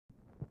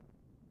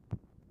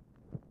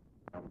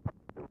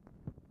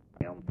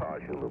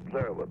impartial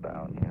observer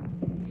down here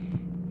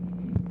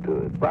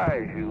to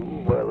advise you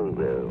whether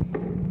there's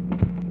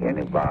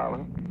any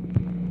violence,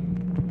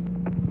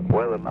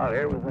 whether or not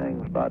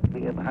everything's not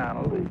being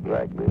handled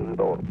exactly as it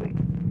ought to be,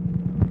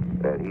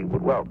 that he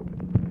would welcome it.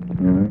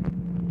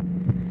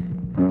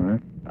 Mm-hmm. All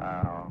right.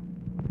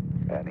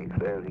 And he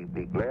says he'd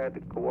be glad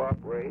to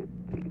cooperate.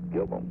 He'd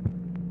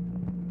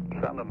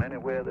send them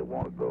anywhere they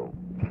want to go,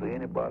 see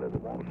anybody they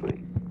want to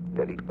see,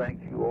 that he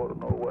thinks you ought to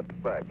know what the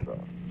facts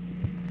are.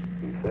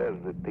 He says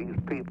that these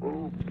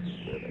people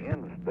that are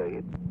in the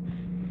state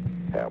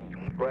have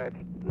them scratched,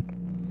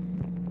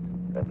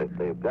 and that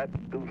they've got to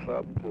do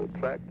something to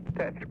attract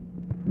attention.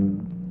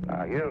 Mm-hmm.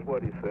 Now, here's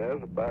what he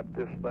says about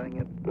this thing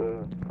at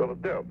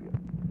Philadelphia.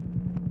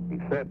 He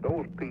said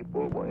those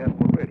people were in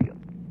Meridian.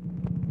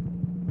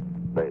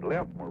 They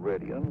left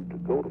Meridian to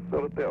go to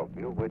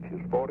Philadelphia, which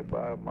is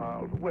 45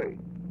 miles away.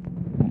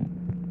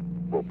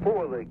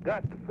 Before they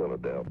got to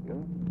Philadelphia,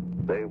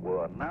 they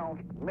were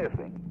announced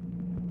missing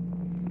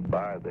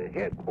by the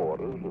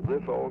headquarters of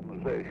this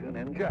organization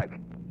in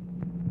Jackson.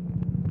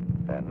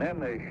 And then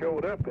they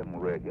showed up in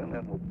Meridian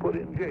and were put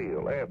in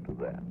jail after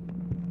that,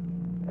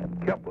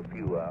 and kept a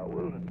few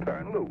hours and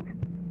turned loose.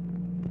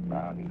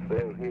 Now, he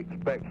says he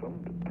expects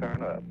them to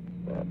turn up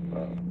and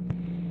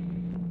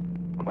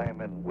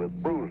claiming with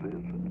bruises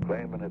and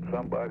claiming that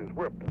somebody's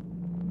whipped him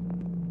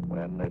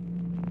when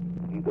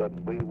he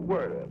doesn't believe a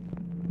word of it.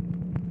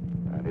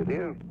 And it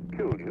is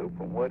peculiar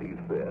from what he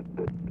said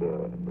that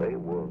they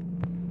were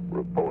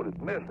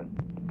reported missing.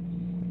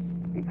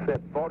 He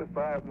said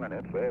 45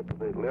 minutes after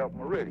they left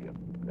Meridian,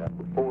 and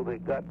before they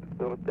got to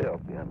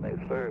Philadelphia, and they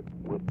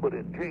were put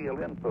in jail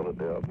in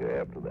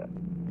Philadelphia after that.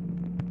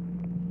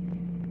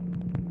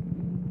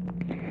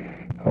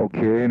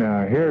 Okay,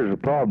 now here's the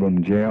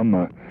problem, Jim.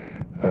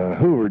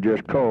 Hoover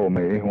just called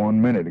me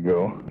 1 minute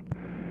ago,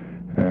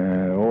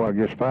 I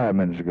guess 5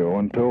 minutes ago,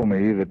 and told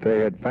me that they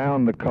had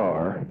found the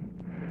car.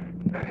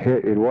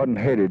 It wasn't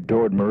headed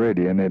toward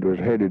Meridian. It was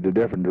headed a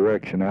different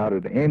direction out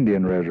of the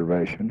Indian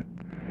reservation.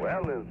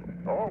 Well, there's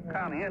all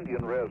kind of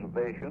Indian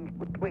reservations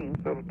between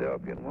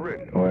Philadelphia and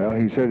Meridian. Well,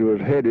 he said it was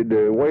headed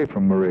away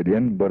from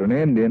Meridian, but an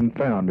Indian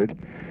found it,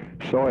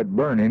 saw it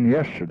burning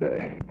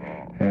yesterday,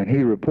 and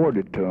he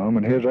reported to them,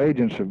 and his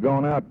agents have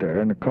gone out there,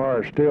 and the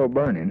car is still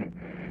burning,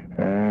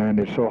 and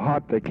it's so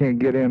hot they can't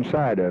get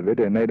inside of it,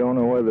 and they don't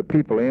know whether the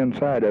people are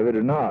inside of it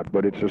or not,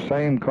 but it's the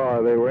same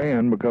car they were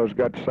in because it's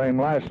got the same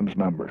license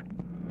number.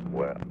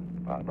 Well,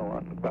 I know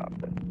nothing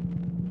about that.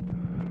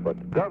 But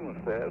the governor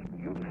says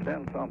you can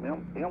send some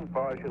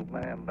impartial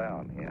man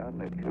down here and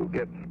that you'll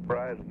get the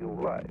surprise of your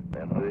life.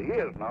 And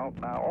there is now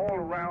all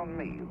around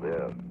me,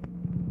 there's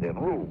in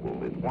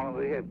Louisville, it's one of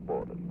the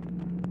headquarters.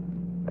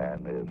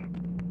 And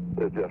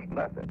there's just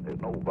nothing.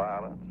 There's no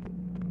violence,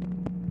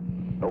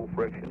 no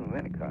friction of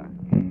any kind.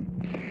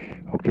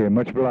 Okay,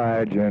 much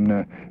obliged,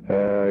 and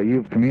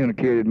you've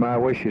communicated my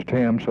wishes to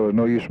him, so there's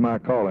no use in my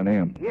calling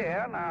him.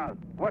 Yeah, now,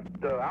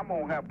 I'm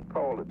going to have to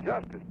call the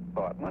Justice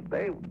Department.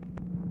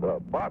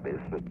 Bobby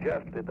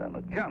suggested an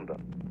agenda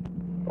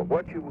of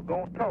what you were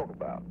going to talk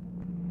about,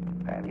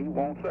 and he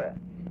wants that.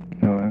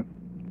 All right.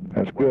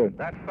 That's good.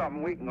 That's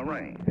something we can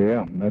arrange.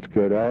 Yeah, that's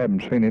good. I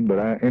haven't seen it, but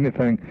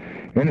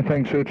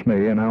anything suits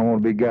me, and I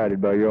want to be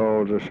guided by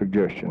y'all's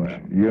suggestions. Well,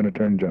 you and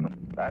Attorney General.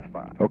 That's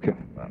fine. Okay.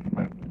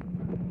 Well,